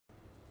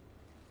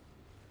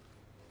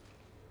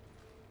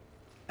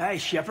Hey,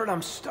 Shepard,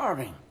 I'm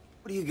starving.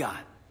 What do you got?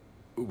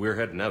 We're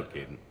heading out,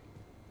 Kaidan.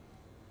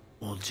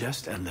 We'll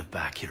just end up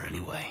back here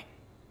anyway.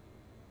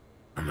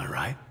 Am I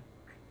right?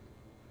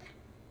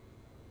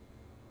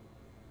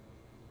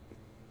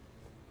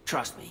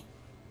 Trust me.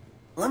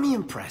 Let me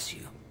impress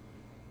you.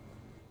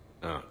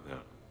 Oh, no.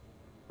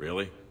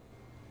 Really?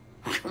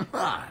 Come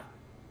on.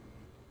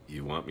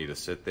 You want me to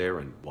sit there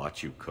and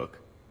watch you cook?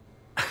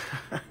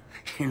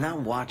 You're not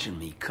watching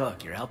me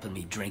cook. You're helping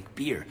me drink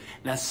beer.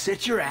 Now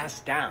sit your ass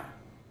down.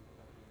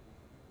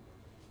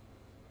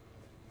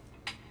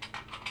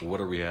 What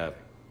are we having?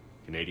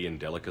 Canadian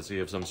delicacy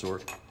of some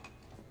sort?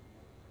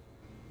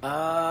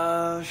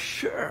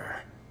 Sure.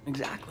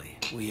 Exactly.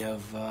 We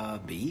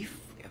have, beef,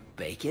 we have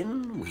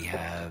bacon, we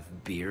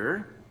have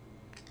beer.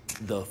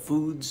 The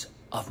foods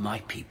of my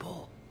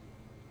people.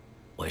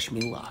 Wish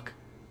me luck.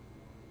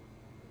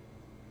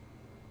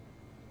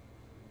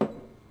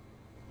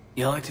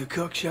 You like to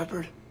cook,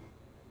 Shepard?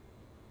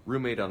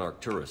 Roommate on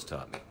Arcturus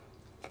taught me.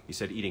 He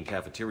said eating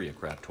cafeteria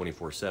crap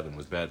 24/7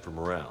 was bad for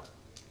morale.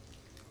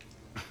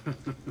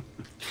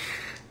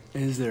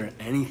 Is there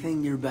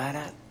anything you're bad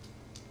at?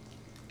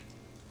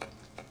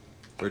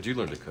 Where'd you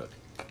learn to cook?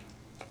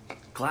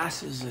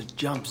 Class is a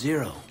jump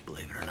zero,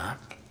 believe it or not.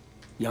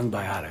 Young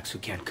biotics who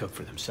can't cook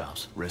for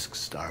themselves risk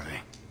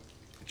starving.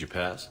 Did you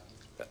pass?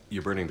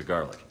 You're burning the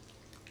garlic.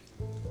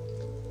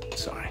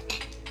 Sorry.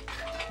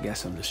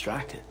 Guess I'm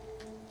distracted.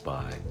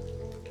 By?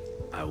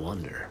 I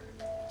wonder.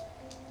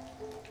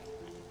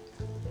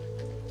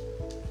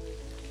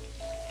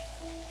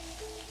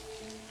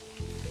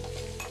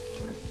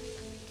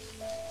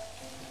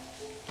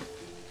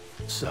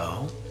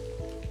 So?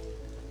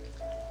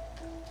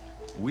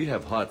 We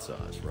have hot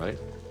sauce, right?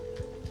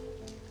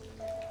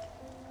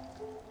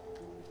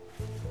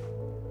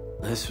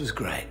 This was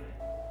great.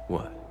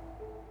 What?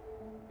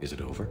 Is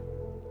it over?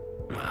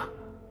 Well,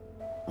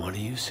 what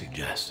do you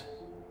suggest?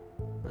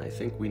 I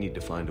think we need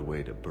to find a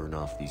way to burn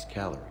off these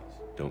calories,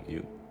 don't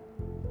you?